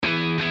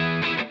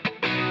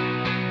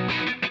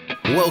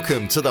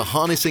Welcome to the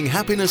Harnessing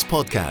Happiness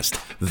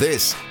podcast.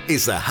 This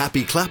is the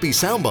Happy Clappy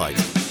Soundbite.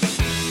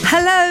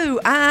 Hello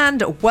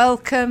and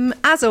welcome,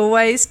 as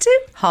always,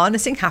 to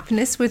Harnessing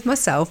Happiness with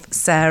myself,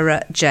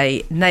 Sarah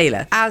J.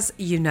 Naylor. As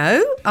you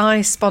know,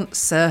 I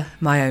sponsor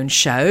my own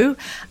show.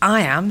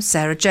 I am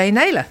Sarah J.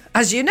 Naylor,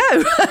 as you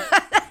know.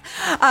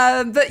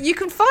 But you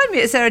can find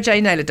me at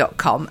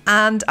sarahjnaylor.com,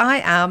 and I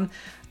am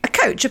a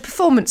coach, a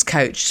performance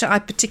coach. I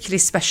particularly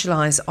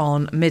specialise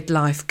on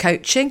midlife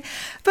coaching,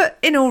 but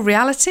in all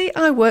reality,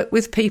 I work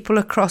with people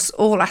across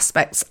all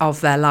aspects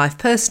of their life,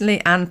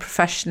 personally and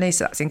professionally.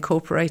 So that's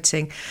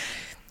incorporating,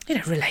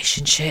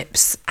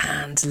 relationships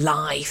and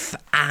life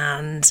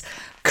and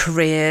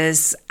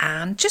careers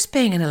and just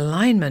being in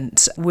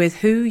alignment with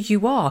who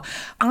you are.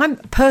 I'm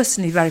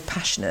personally very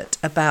passionate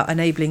about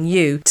enabling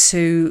you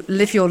to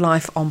live your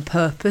life on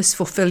purpose,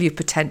 fulfill your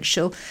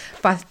potential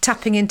by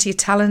tapping into your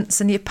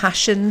talents and your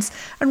passions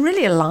and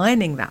really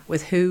aligning that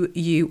with who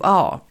you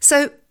are.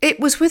 So it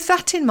was with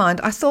that in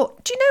mind, I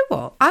thought, do you know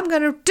what? I'm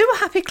going to do a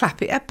happy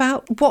clappy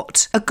about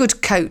what a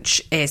good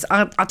coach is.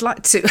 I'd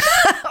like to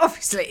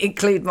obviously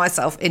include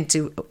myself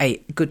into a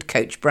good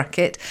coach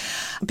bracket,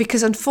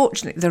 because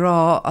unfortunately there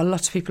are a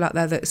lot of people out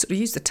there that sort of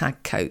use the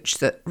tag coach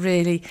that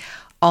really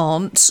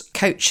aren't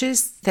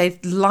coaches. They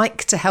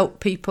like to help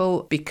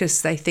people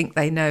because they think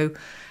they know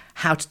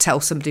how to tell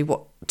somebody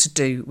what to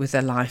do with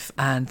their life,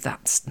 and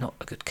that's not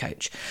a good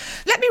coach.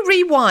 Let me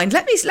rewind.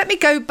 Let me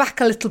go back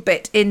a little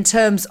bit in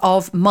terms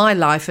of my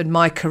life and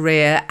my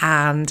career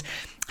and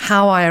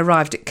how I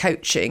arrived at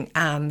coaching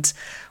and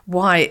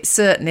why it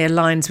certainly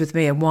aligns with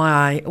me and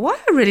why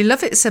I really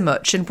love it so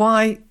much, and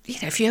why,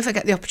 if you ever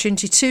get the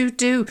opportunity to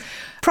do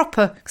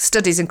proper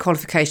studies and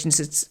qualifications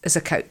as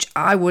a coach,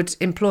 I would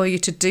implore you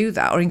to do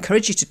that or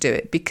encourage you to do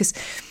it, because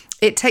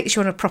it takes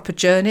you on a proper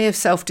journey of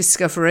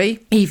self-discovery,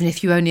 even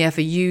if you only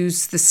ever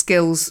use the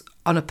skills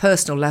on a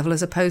personal level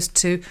as opposed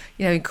to,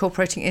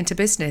 incorporating it into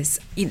business,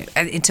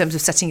 in terms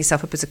of setting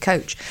yourself up as a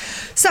coach.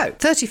 So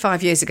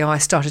 35 years ago, I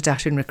started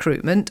out in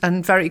recruitment,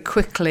 and very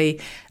quickly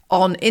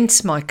on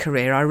into my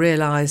career, I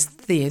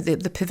realised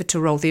the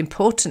pivotal role, the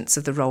importance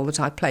of the role that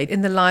I played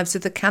in the lives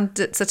of the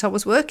candidates that I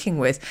was working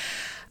with.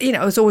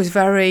 I was always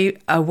very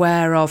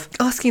aware of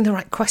asking the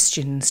right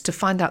questions to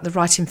find out the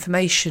right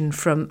information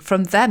from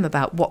them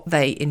about what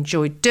they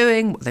enjoyed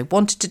doing, what they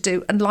wanted to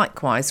do, and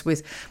likewise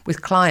with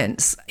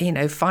clients,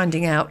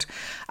 finding out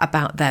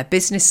about their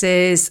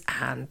businesses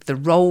and the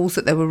roles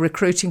that they were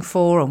recruiting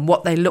for and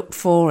what they looked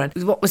for and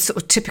what was sort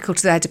of typical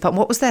to their department.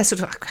 What was their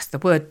sort of, I guess the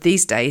word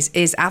these days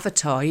is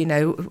avatar,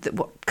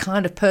 what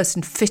kind of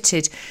person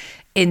fitted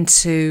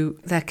into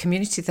their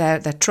community, their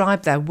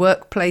tribe, their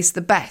workplace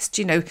the best,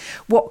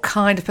 what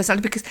kind of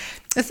personality. Because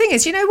the thing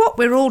is,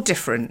 we're all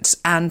different,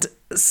 and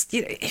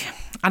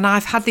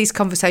I've had these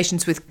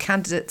conversations with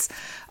candidates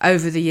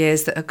over the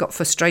years that have got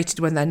frustrated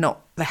when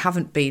they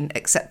haven't been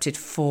accepted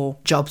for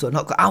jobs, or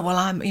not got,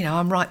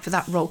 I'm right for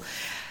that role.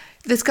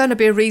 There's going to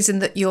be a reason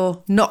that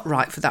you're not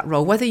right for that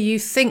role, whether you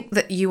think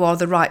that you are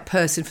the right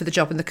person for the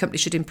job and the company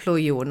should employ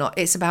you or not.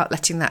 It's about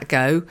letting that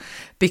go,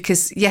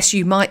 because yes,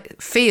 you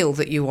might feel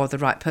that you are the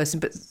right person,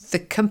 but the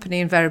company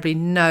invariably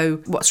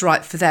know what's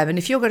right for them. And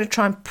if you're going to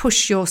try and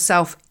push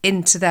yourself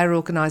into their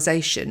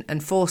organisation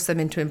and force them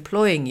into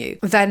employing you,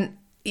 then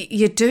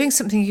you're doing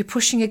something, you're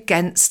pushing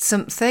against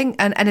something,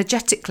 and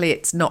energetically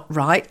it's not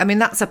right. I mean,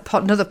 that's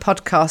another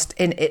podcast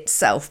in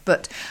itself,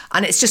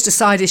 and it's just a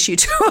side issue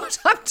to what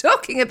I'm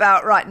talking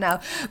about right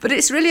now. But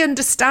it's really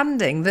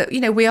understanding that,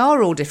 we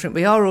are all different,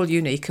 we are all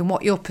unique, and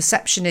what your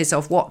perception is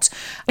of what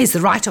is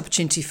the right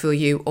opportunity for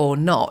you or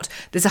not.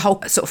 There's a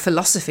whole sort of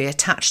philosophy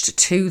attached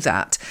to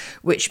that,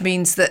 which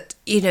means that,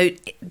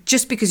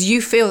 just because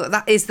you feel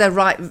that is the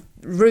right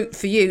route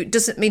for you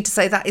doesn't mean to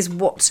say that is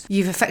what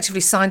you've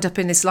effectively signed up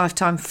in this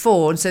lifetime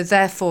for, and so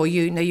therefore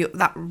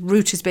that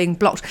route is being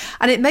blocked.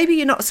 And it maybe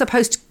you're not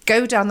supposed to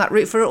go down that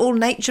route for all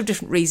nature of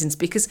different reasons,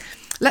 because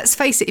let's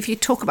face it, if you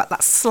talk about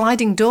that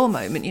sliding door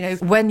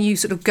moment, when you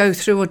sort of go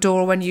through a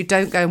door or when you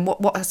don't go, and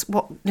what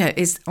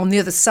is on the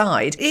other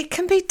side, it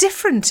can be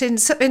different in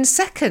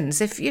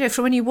seconds. If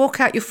from when you walk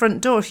out your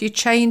front door, if you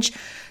change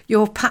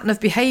your pattern of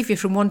behaviour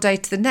from one day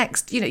to the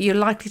next, you're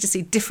likely to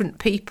see different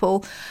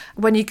people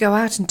when you go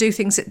out and do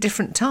things at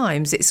different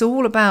times. It's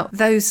all about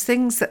those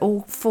things that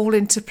all fall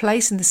into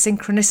place and the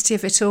synchronicity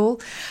of it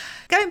all.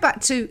 Going back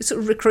to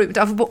sort of recruitment,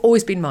 I've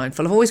always been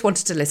mindful. I've always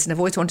wanted to listen. I've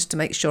always wanted to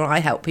make sure I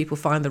help people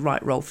find the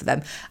right role for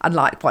them. And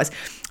likewise,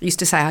 I used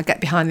to say I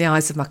get behind the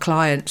eyes of my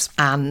clients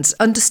and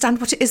understand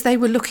what it is they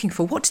were looking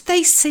for. What did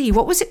they see?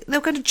 What was it they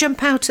were going to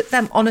jump out at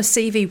them on a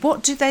CV?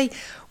 What do they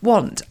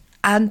want?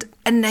 And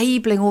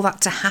enabling all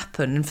that to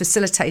happen and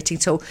facilitating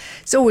it all.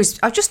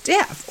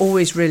 I've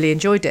always really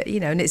enjoyed it,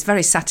 and it's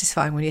very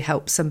satisfying when you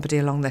help somebody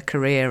along their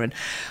career, and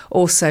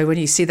also when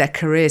you see their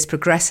careers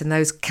progress and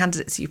those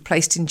candidates you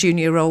placed in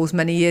junior roles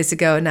many years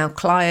ago are now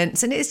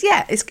clients, and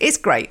it's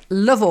great.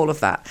 Love all of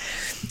that.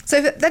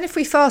 So then if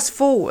we fast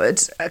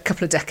forward a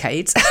couple of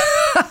decades,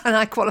 and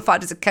I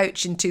qualified as a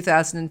coach in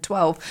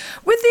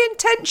 2012 with the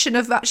intention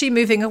of actually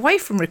moving away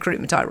from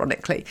recruitment,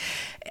 ironically.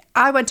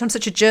 I went on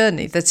such a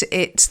journey that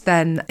it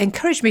then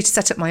encouraged me to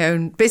set up my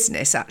own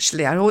business,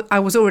 actually. I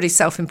was already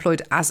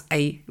self-employed as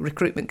a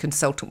recruitment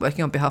consultant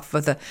working on behalf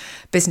of other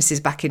businesses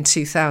back in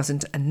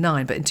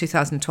 2009. But in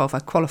 2012, I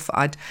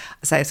qualified,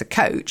 as a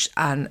coach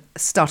and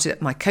started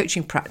up my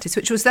coaching practice,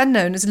 which was then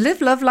known as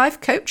Live, Love,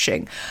 Life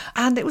Coaching.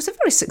 And it was a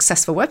very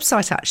successful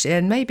website, actually.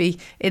 And maybe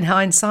in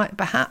hindsight,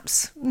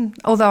 perhaps,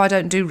 although I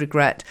don't do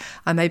regret,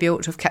 I maybe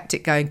ought to have kept it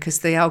going because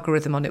the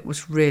algorithm on it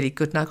was really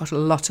good. And I got a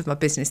lot of my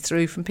business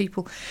through from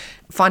people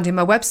finding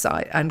my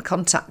website and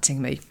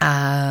contacting me.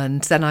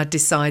 And then I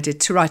decided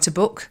to write a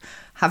book,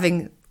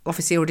 having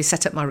obviously already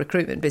set up my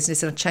recruitment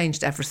business, and I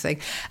changed everything.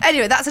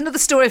 Anyway, that's another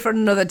story for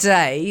another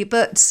day.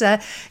 But so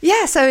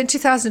in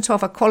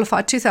 2012 I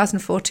qualified,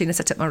 2014 I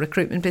set up my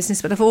recruitment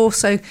business, but I've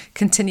also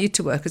continued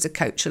to work as a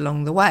coach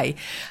along the way.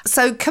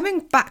 So coming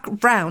back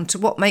round to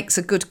what makes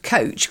a good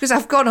coach, because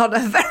I've gone on a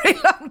very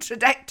long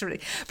trajectory,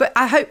 but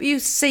I hope you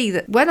see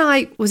that when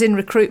I was in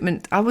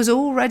recruitment, I was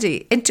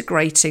already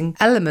integrating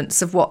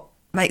elements of what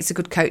makes a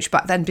good coach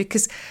back then,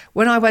 because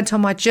when I went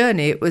on my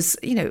journey, it was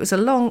a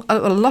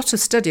lot of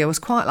study. I was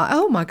quite like,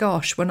 oh my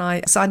gosh, when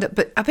I signed up.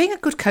 But being a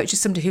good coach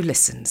is somebody who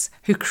listens,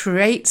 who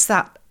creates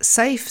that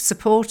safe,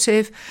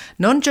 supportive,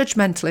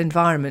 non-judgmental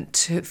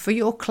environment for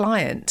your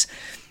client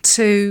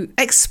to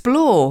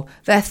explore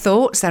their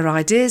thoughts, their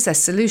ideas, their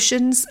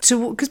solutions,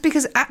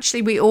 because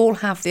actually we all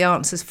have the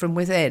answers from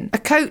within. A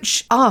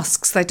coach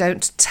asks, they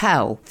don't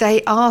tell.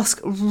 They ask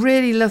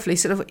really lovely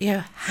sort of,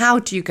 how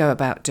do you go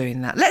about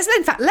doing that?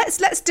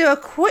 Let's do a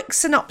quick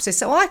synopsis.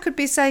 So I could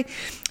be saying,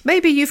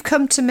 maybe you've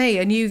come to me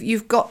and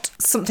you've got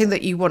something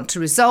that you want to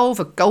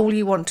resolve, a goal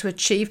you want to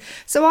achieve.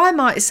 So I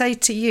might say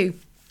to you,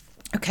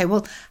 okay,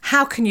 well,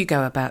 how can you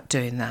go about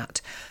doing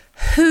that?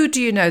 Who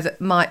do you know that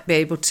might be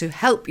able to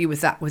help you with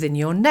that within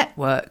your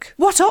network?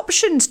 What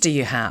options do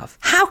you have?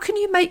 How can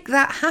you make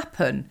that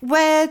happen?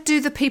 Where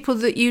do the people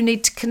that you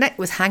need to connect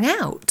with hang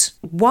out?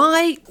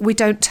 Why we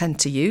don't tend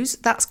to use,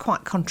 that's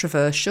quite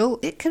controversial.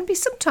 It can be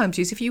sometimes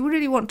used if you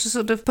really want to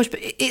sort of push, but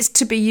it's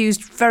to be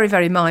used very,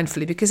 very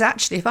mindfully, because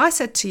actually if I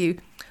said to you,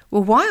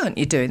 well, why aren't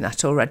you doing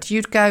that already?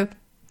 You'd go,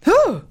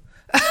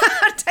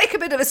 take a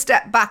bit of a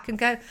step back and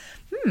go,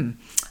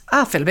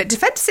 I feel a bit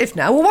defensive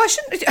now. Well, why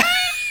shouldn't you?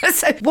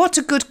 So what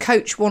a good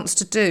coach wants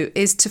to do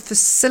is to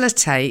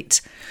facilitate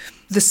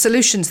the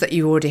solutions that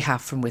you already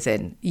have from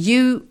within.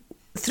 You,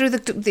 through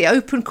the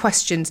open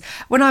questions,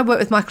 when I work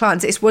with my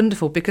clients, it's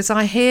wonderful because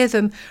I hear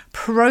them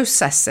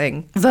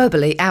processing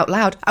verbally out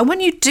loud. And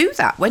when you do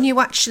that, when you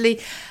actually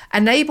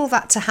enable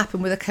that to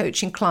happen with a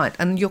coaching client,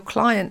 and your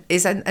client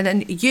is,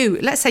 and you,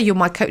 let's say you're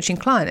my coaching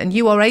client, and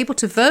you are able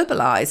to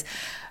verbalise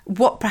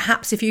what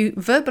perhaps if you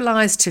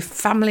verbalise to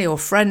family or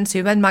friends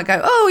who then might go,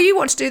 oh, you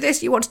want to do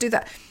this, you want to do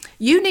that.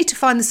 You need to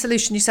find the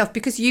solution yourself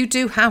because you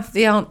do have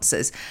the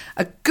answers.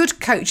 A good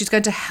coach is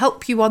going to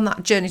help you on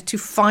that journey to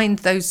find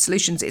those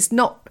solutions. It's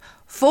not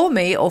for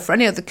me or for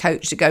any other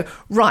coach to go,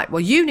 right, well,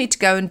 you need to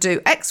go and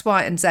do X,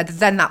 Y, and Z,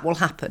 then that will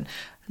happen.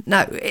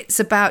 No, it's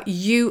about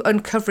you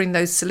uncovering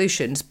those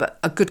solutions, but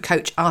a good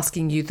coach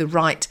asking you the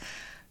right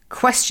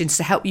questions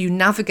to help you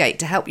navigate,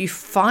 to help you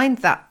find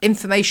that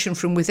information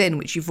from within,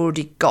 which you've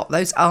already got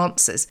those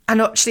answers. And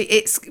actually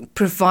it's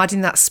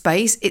providing that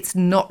space. It's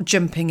not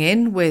jumping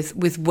in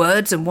with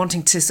words and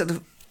wanting to sort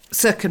of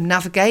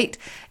circumnavigate.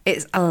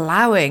 It's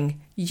allowing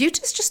you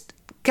to just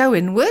go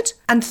inward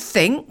and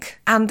think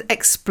and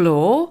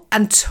explore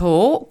and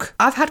talk.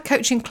 I've had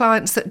coaching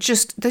clients that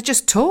they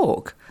just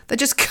talk. They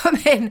just come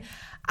in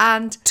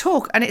and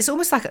talk, and it's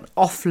almost like an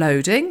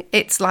offloading.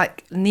 It's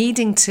like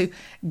needing to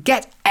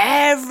get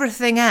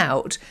everything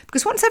out,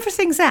 because once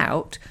everything's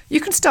out,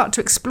 you can start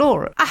to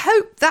explore it. I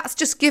hope that's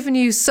just given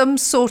you some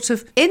sort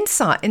of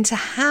insight into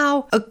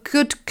how a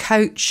good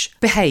coach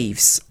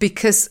behaves,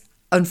 because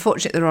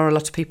unfortunately there are a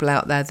lot of people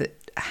out there that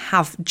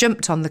have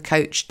jumped on the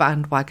coach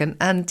bandwagon,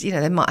 and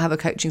they might have a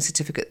coaching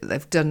certificate that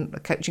they've done a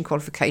coaching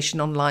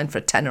qualification online for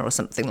a tenner or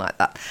something like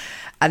that.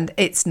 And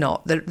it's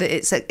not.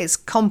 It's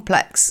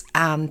complex,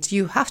 and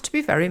you have to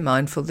be very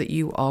mindful that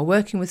you are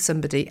working with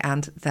somebody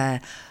and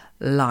their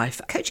life.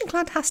 A coaching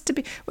client has to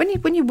be,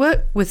 when you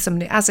work with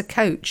somebody as a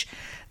coach,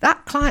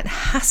 that client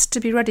has to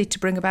be ready to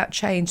bring about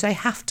change. They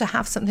have to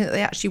have something that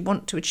they actually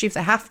want to achieve.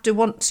 They have to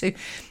want to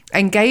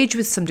engage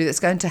with somebody that's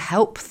going to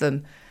help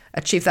them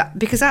achieve that,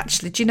 because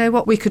actually, do you know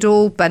what, we could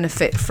all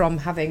benefit from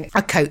having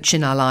a coach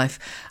in our life,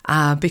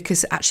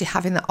 because actually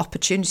having that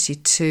opportunity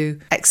to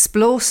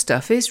explore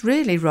stuff is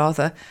really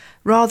rather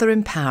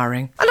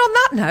empowering. And on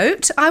that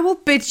note, I will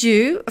bid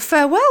you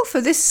farewell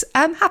for this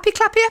happy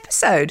clappy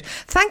episode.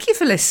 Thank you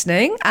for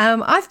listening.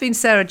 I've been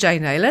Sarah J.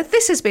 Naylor.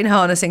 This has been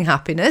Harnessing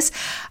Happiness.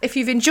 If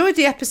you've enjoyed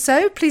the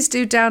episode, please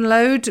do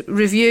download,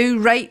 review,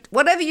 rate,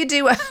 whatever you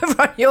do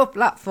over on your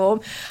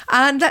platform.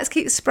 And let's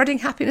keep spreading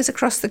happiness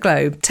across the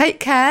globe. Take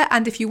care.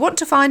 And if you want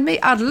to find me,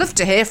 I'd love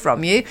to hear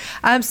from you.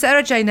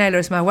 Sarah J. Naylor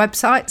is my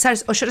website.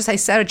 Or should I say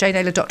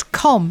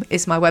sarahjnaylor.com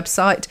is my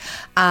website.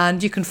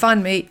 And you can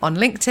find me on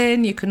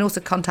LinkedIn. You can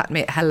also contact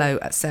me at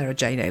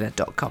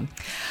hello@sarahjnaylor.com.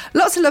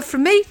 Lots of love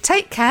from me.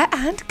 Take care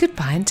and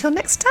goodbye until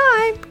next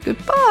time.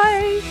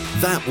 Goodbye.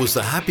 That was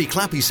the Happy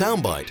Clappy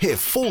Soundbite. Hear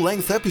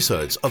full-length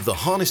episodes of the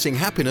Harnessing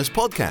Happiness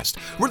podcast,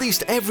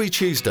 released every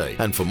Tuesday.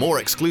 And for more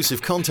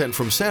exclusive content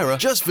from Sarah,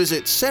 just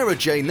visit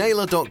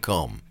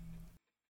sarahjnaylor.com.